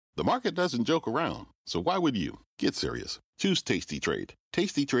The market doesn't joke around, so why would you? Get serious. Choose Tasty Trade.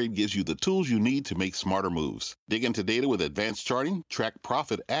 Tasty Trade gives you the tools you need to make smarter moves. Dig into data with advanced charting, track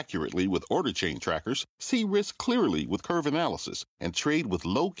profit accurately with order chain trackers, see risk clearly with curve analysis, and trade with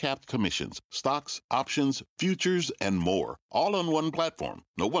low-capped commissions, stocks, options, futures, and more. All on one platform.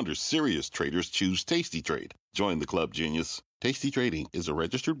 No wonder serious traders choose Tasty Trade. Join the club, genius. Tasty Trading is a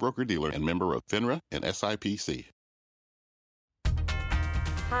registered broker-dealer and member of FINRA and SIPC.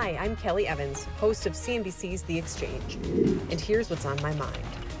 Hi, I'm Kelly Evans, host of CNBC's The Exchange, and here's what's on my mind.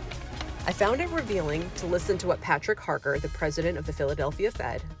 I found it revealing to listen to what Patrick Harker, the president of the Philadelphia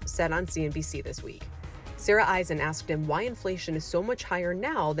Fed, said on CNBC this week. Sarah Eisen asked him why inflation is so much higher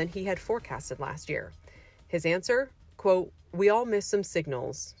now than he had forecasted last year. His answer, quote, "We all missed some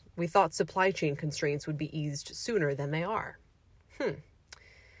signals. We thought supply chain constraints would be eased sooner than they are."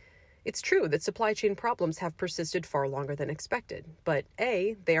 It's true that supply chain problems have persisted far longer than expected, but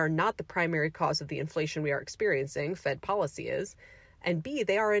A, they are not the primary cause of the inflation we are experiencing, Fed policy is, and B,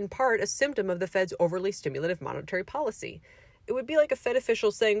 they are in part a symptom of the Fed's overly stimulative monetary policy. It would be like a Fed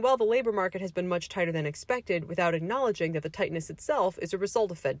official saying, well, the labor market has been much tighter than expected, without acknowledging that the tightness itself is a result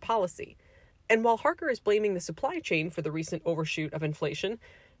of Fed policy. And while Harker is blaming the supply chain for the recent overshoot of inflation,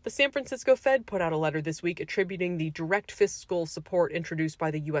 the San Francisco Fed put out a letter this week attributing the direct fiscal support introduced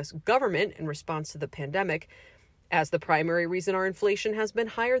by the U.S. government in response to the pandemic as the primary reason our inflation has been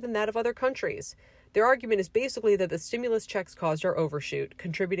higher than that of other countries. Their argument is basically that the stimulus checks caused our overshoot,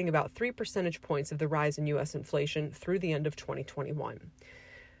 contributing about 3 percentage points of the rise in U.S. inflation through the end of 2021.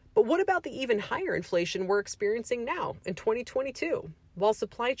 But what about the even higher inflation we're experiencing now in 2022? While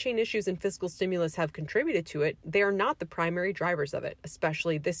supply chain issues and fiscal stimulus have contributed to it, they are not the primary drivers of it,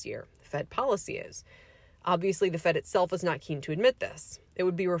 especially this year. Fed policy is. Obviously, the Fed itself is not keen to admit this. It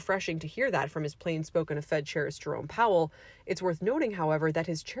would be refreshing to hear that from his plain-spoken Fed chairist Jerome Powell. It's worth noting, however, that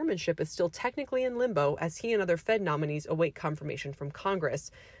his chairmanship is still technically in limbo as he and other Fed nominees await confirmation from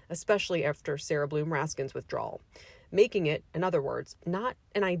Congress, especially after Sarah Bloom Raskin's withdrawal, making it, in other words, not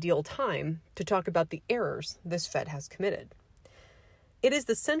an ideal time to talk about the errors this Fed has committed. It is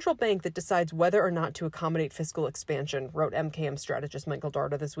the central bank that decides whether or not to accommodate fiscal expansion, wrote MKM strategist Michael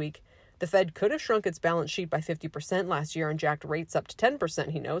Darda this week. The Fed could have shrunk its balance sheet by 50% last year and jacked rates up to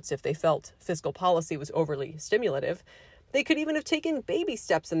 10%, he notes, if they felt fiscal policy was overly stimulative. They could even have taken baby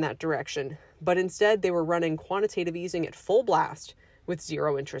steps in that direction, but instead they were running quantitative easing at full blast with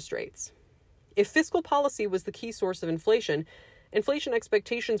zero interest rates. If fiscal policy was the key source of inflation, inflation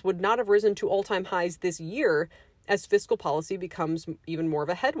expectations would not have risen to all-time highs this year as fiscal policy becomes even more of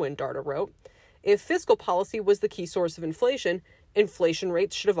a headwind, Darda wrote. If fiscal policy was the key source of inflation, inflation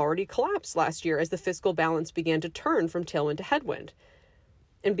rates should have already collapsed last year as the fiscal balance began to turn from tailwind to headwind.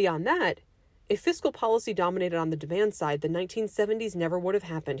 And beyond that, if fiscal policy dominated on the demand side, the 1970s never would have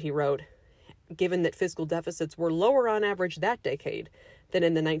happened, he wrote, given that fiscal deficits were lower on average that decade than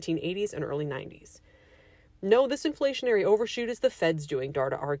in the 1980s and early 90s. No, this inflationary overshoot is the Fed's doing,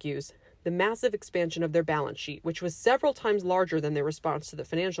 Darda argues. The massive expansion of their balance sheet, which was several times larger than their response to the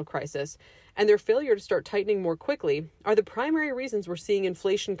financial crisis, and their failure to start tightening more quickly, are the primary reasons we're seeing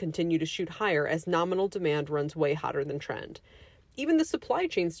inflation continue to shoot higher as nominal demand runs way hotter than trend. Even the supply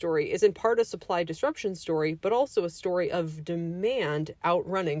chain story is in part a supply disruption story, but also a story of demand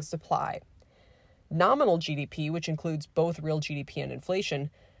outrunning supply. Nominal GDP, which includes both real GDP and inflation,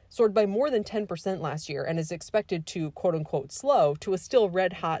 soared by more than 10% last year and is expected to, quote-unquote, slow to a still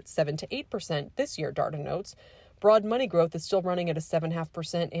red-hot 7 to 8% this year, Darda notes. Broad money growth is still running at a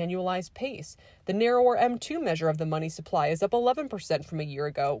 7.5% annualized pace. The narrower M2 measure of the money supply is up 11% from a year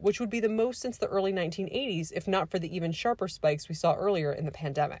ago, which would be the most since the early 1980s, if not for the even sharper spikes we saw earlier in the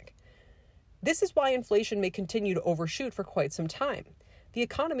pandemic. This is why inflation may continue to overshoot for quite some time. The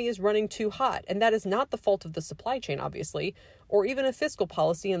economy is running too hot, and that is not the fault of the supply chain, obviously, or even a fiscal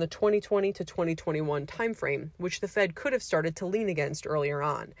policy in the 2020 to 2021 timeframe, which the Fed could have started to lean against earlier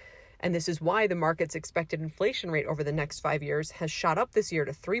on. And this is why the market's expected inflation rate over the next 5 years has shot up this year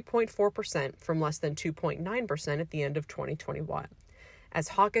to 3.4% from less than 2.9% at the end of 2021. As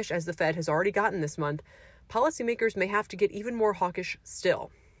hawkish as the Fed has already gotten this month, policymakers may have to get even more hawkish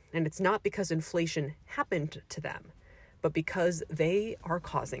still. And it's not because inflation happened to them, but because they are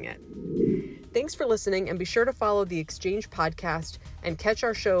causing it. Thanks for listening, and be sure to follow the Exchange podcast and catch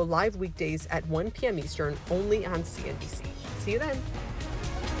our show live weekdays at 1 p.m. Eastern only on CNBC. See you then.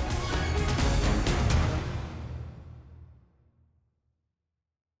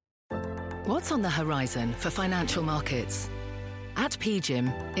 What's on the horizon for financial markets? At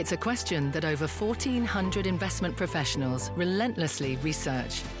PGIM, it's a question that over 1,400 investment professionals relentlessly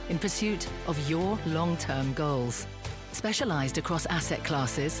research in pursuit of your long-term goals. Specialized across asset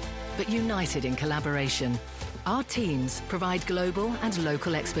classes, but united in collaboration, our teams provide global and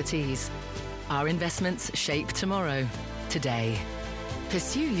local expertise. Our investments shape tomorrow, today.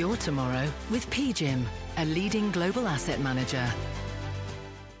 Pursue your tomorrow with PGIM, a leading global asset manager.